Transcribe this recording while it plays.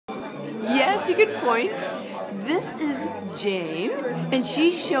That's a good point. This is Jane, and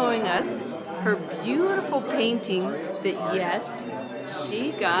she's showing us her beautiful painting that, yes,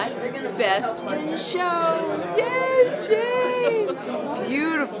 she got Best in Show. Yay, Jane!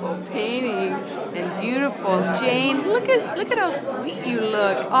 Beautiful painting and beautiful Jane. Look at how sweet you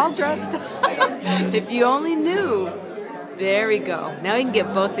look, all dressed up. If you only knew. There we go. Now we can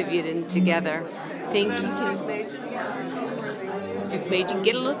get both of you in together. Thank you, Jane. Duke Majin,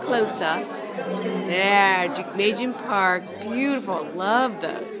 get a little closer. There, Duke Majin Park. Beautiful. Love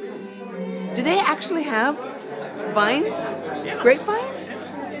that. Do they actually have vines? Grapevines?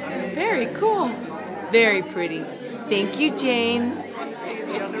 Very cool. Very pretty. Thank you, Jane. See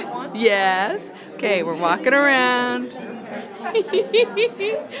the other one? Yes. Okay, we're walking around.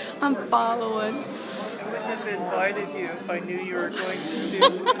 I'm following. I wouldn't have invited you if I knew you were going to do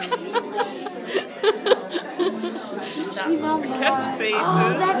this. That's the catch basin.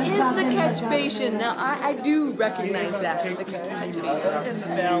 Oh, that is the catch basin. Now, I do recognize that. The catch basin. And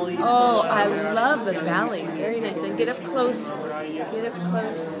belly. Oh, I love the valley. Very nice. And get up close. Get up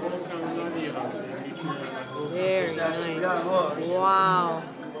close. Very nice. Wow.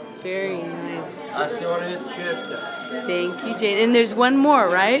 Very nice. Thank you, Jane. And there's one more,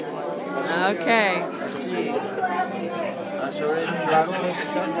 right? Okay.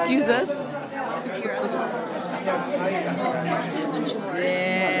 Excuse us.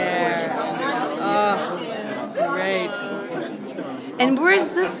 There. Oh, great. And where's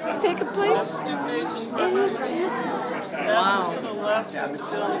this taking place? It is too. Wow. That's the last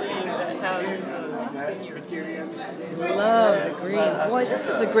facility that has Love the green. Boy, this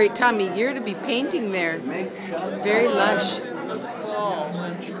is a great time of year to be painting there. It's very lush. in the fall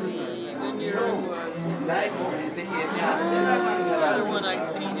when the veneer was. Another one I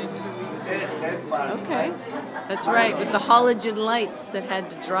painted 2 weeks ago. Okay. That's right, with the halogen lights that had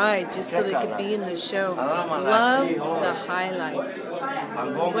to dry just so they could be in the show. Love the highlights.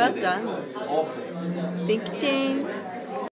 Well done. Thank you, Jane.